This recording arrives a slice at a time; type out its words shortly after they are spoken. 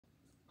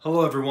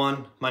Hello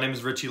everyone, my name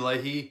is Richie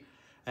Leahy,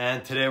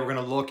 and today we're going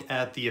to look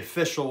at the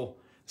official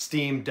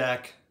Steam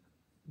Deck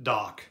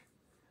dock.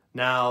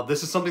 Now,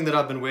 this is something that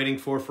I've been waiting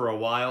for a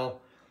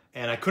while,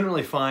 and I couldn't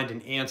really find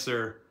an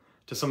answer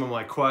to some of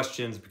my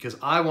questions because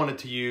I wanted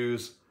to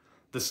use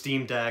the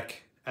Steam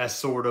Deck as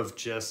sort of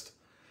just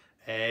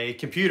a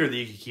computer that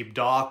you can keep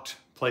docked,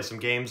 play some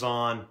games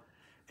on,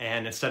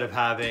 and instead of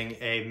having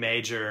a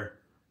major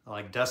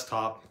like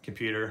desktop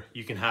computer,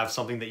 you can have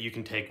something that you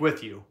can take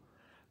with you.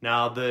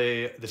 Now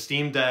the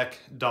Steam Deck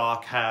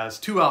dock has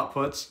two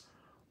outputs,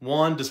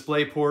 one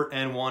DisplayPort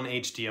and one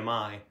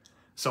HDMI.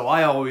 So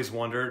I always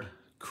wondered,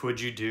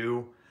 could you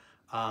do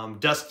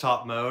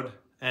desktop mode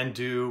and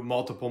do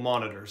multiple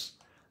monitors?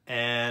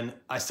 And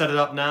I set it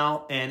up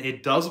now and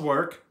it does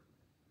work.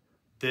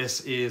 This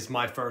is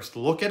my first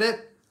look at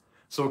it.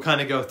 So we'll kind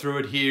of go through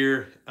it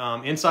here.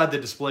 Inside the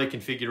display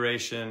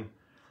configuration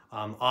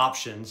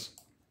options,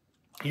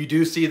 you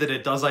do see that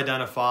it does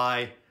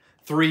identify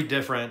three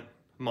different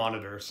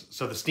monitors.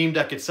 So the Steam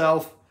Deck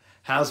itself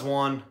has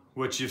one,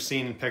 which you've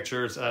seen in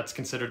pictures, that's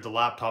considered the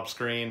laptop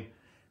screen.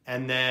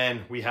 And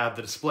then we have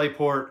the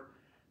DisplayPort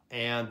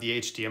and the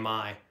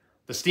HDMI.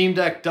 The Steam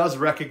Deck does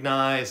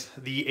recognize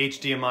the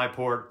HDMI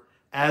port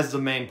as the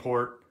main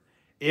port.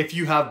 If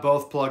you have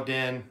both plugged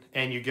in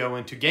and you go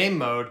into game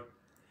mode,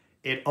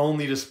 it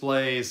only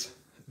displays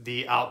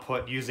the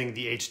output using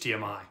the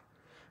HDMI.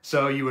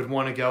 So you would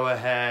want to go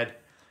ahead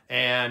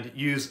and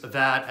use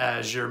that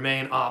as your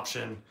main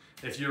option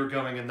if you're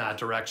going in that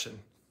direction.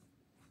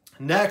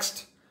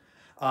 Next,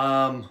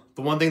 the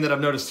one thing that I've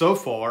noticed so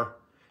far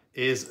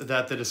is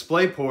that the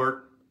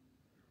DisplayPort,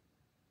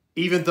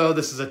 even though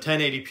this is a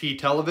 1080p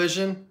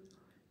television,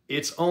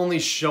 it's only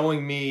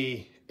showing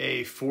me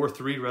a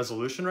 4:3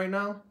 resolution right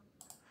now.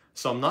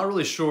 So I'm not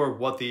really sure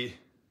what the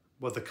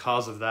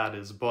cause of that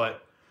is,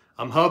 but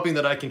I'm hoping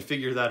that I can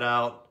figure that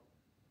out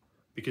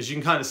because you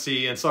can kind of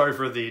see, and sorry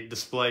for the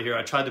display here,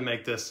 I tried to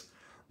make this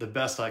the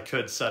best I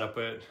could set up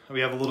it. We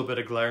have a little bit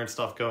of glare and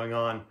stuff going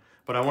on,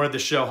 but I wanted to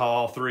show how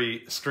all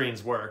three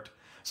screens worked.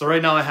 So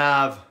right now I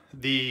have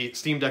the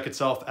Steam Deck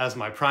itself as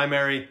my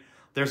primary.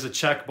 There's a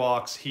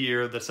checkbox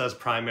here that says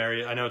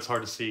primary. I know it's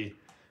hard to see,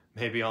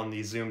 maybe on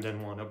the zoomed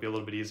in one, it'll be a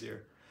little bit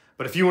easier.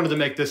 But if you wanted to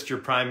make this your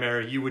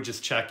primary, you would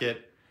just check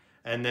it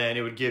and then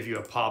it would give you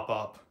a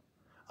pop-up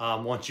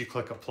once you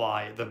click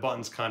apply. The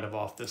button's kind of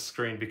off this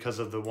screen because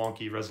of the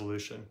wonky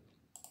resolution.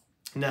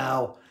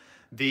 Now,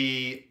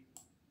 the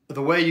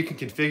way you can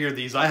configure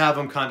these, I have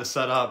them kind of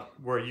set up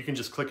where you can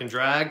just click and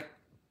drag.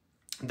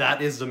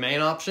 That is the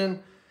main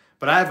option,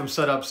 but I have them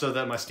set up so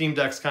that my Steam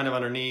Deck's kind of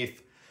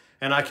underneath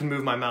and I can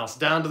move my mouse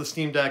down to the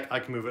Steam Deck, I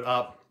can move it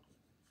up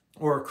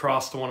or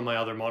across to one of my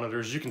other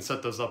monitors. You can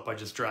set those up by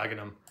just dragging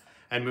them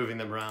and moving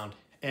them around.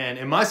 And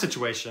in my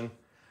situation,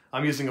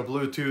 I'm using a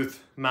Bluetooth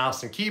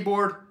mouse and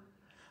keyboard.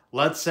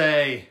 Let's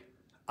say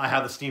I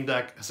have the Steam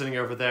Deck sitting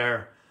over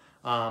there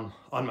on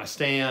my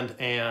stand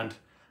and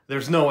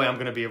there's no way I'm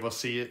going to be able to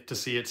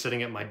see it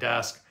sitting at my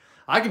desk.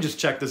 I can just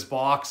check this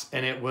box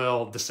and it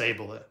will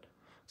disable it.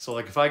 So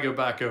like if I go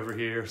back over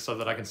here so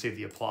that I can see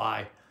the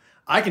apply,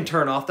 I can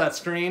turn off that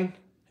screen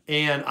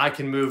and I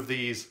can move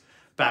these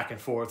back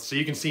and forth. So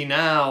you can see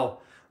now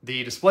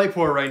the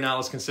DisplayPort right now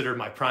is considered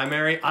my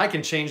primary. I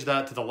can change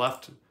that to the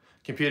left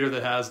computer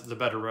that has the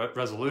better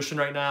resolution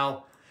right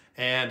now.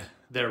 And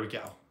there we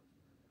go.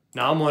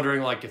 Now I'm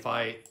wondering, like, if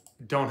I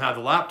don't have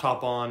the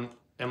laptop on,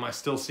 am I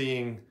still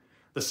seeing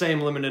the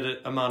same limited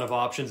amount of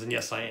options? And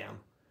yes, I am.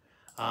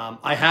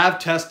 I have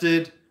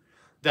tested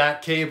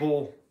that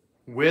cable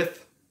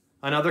with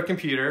another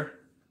computer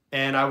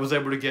and I was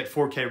able to get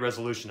 4K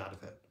resolution out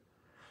of it.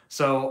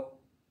 So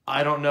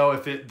I don't know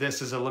if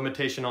this is a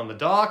limitation on the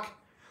dock,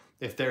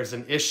 if there's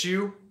an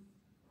issue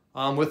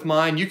with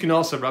mine. You can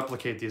also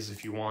replicate these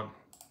if you want,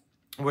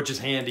 which is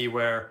handy,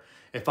 where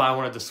if I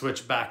wanted to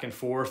switch back and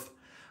forth,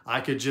 I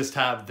could just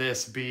have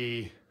this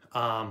be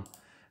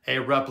a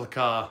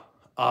replica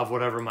of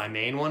whatever my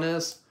main one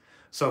is.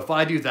 So if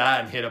I do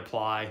that and hit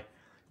apply,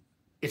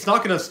 it's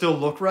not going to still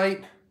look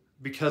right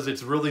because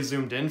it's really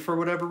zoomed in for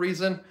whatever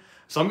reason.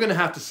 So I'm going to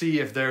have to see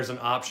if there's an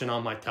option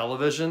on my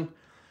television.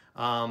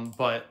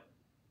 But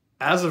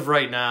as of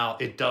right now,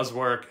 it does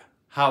work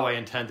how I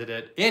intended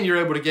it. And you're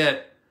able to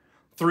get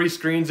three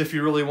screens if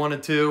you really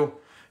wanted to.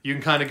 You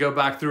can kind of go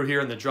back through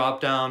here in the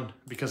drop down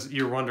because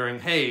you're wondering,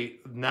 hey,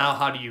 now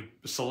how do you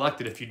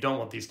select it if you don't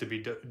want these to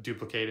be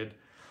duplicated?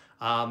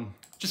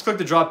 Just click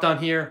the drop down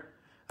here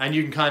and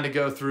you can kind of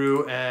go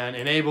through and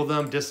enable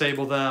them,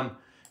 disable them.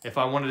 If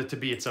I wanted it to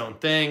be its own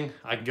thing,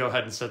 I can go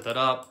ahead and set that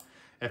up.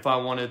 If I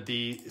wanted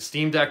the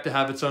Steam Deck to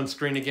have its own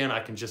screen again, I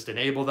can just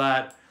enable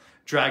that,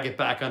 drag it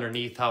back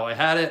underneath how I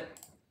had it,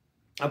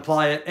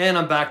 apply it, and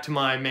I'm back to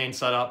my main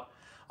setup.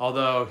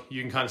 Although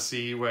you can kind of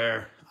see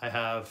where I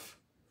have,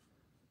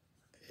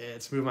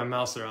 it's moved my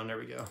mouse around, there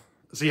we go.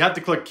 So you have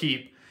to click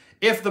keep.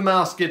 If the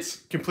mouse gets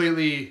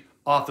completely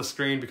off the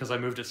screen because I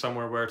moved it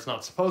somewhere where it's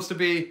not supposed to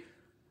be,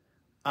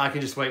 I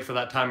can just wait for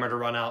that timer to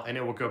run out and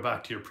it will go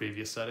back to your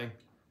previous setting.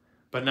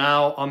 But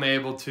now I'm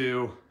able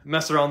to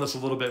mess around this a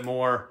little bit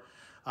more.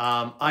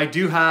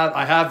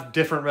 I have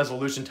different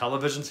resolution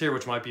televisions here,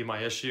 which might be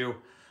my issue.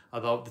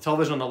 Although the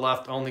television on the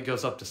left only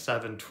goes up to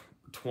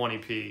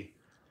 720p.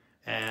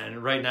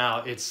 And right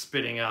now it's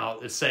saying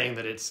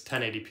that it's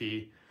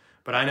 1080p,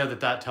 but I know that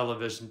that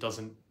television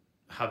doesn't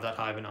have that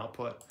high of an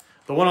output.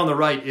 The one on the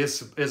right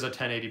is a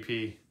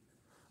 1080p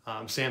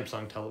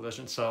Samsung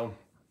television. So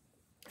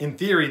in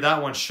theory,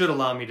 that one should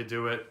allow me to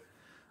do it.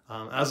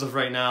 As of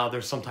right now,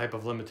 there's some type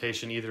of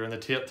limitation either in the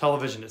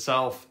television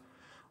itself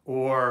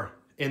or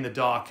in the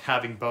dock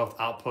having both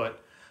output.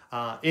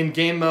 In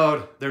game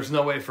mode, there's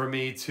no way for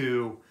me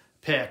to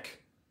pick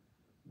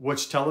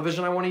which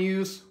television I want to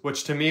use,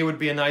 which to me would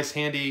be a nice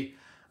handy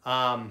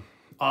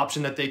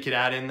option that they could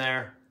add in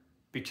there,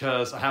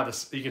 because I have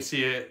this, you can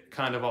see it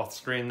kind of off the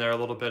screen there a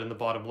little bit in the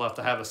bottom left.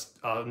 I have a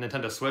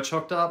Nintendo Switch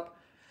hooked up,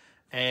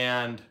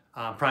 and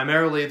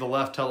primarily the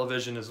left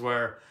television is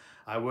where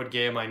I would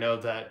game. I know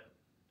that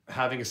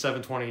having a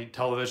 720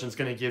 television is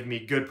going to give me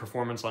good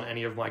performance on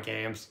any of my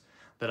games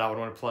that I would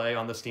want to play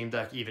on the Steam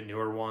Deck, even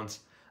newer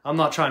ones. I'm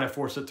not trying to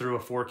force it through a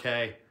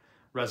 4K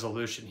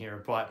resolution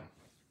here, but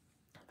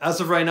as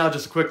of right now,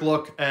 just a quick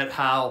look at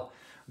how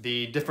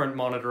the different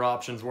monitor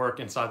options work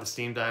inside the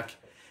Steam Deck.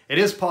 It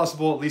is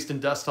possible, at least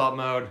in desktop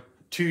mode,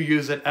 to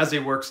use it as a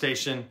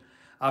workstation.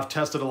 I've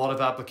tested a lot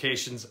of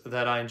applications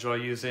that I enjoy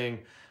using,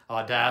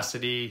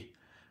 Audacity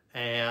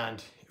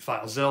and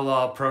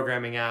FileZilla,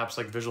 programming apps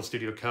like Visual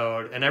Studio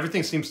Code, and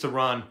everything seems to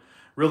run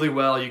really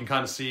well. You can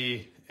kind of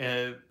see,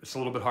 it's a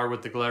little bit hard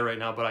with the glare right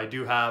now, but I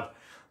do have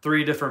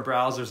 3 different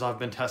browsers I've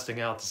been testing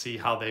out to see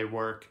how they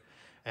work,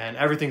 and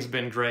everything's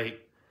been great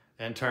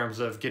in terms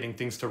of getting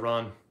things to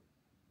run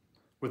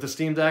with the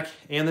Steam Deck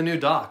and the new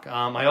dock.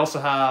 I also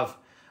have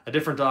a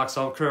different dock,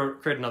 so I'll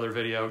create another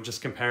video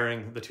just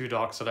comparing the 2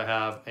 docks that I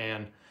have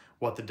and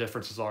what the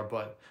differences are,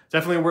 but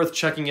definitely worth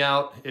checking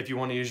out if you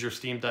want to use your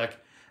Steam Deck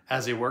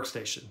as a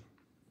workstation.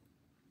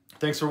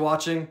 Thanks for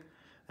watching,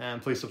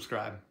 and please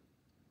subscribe.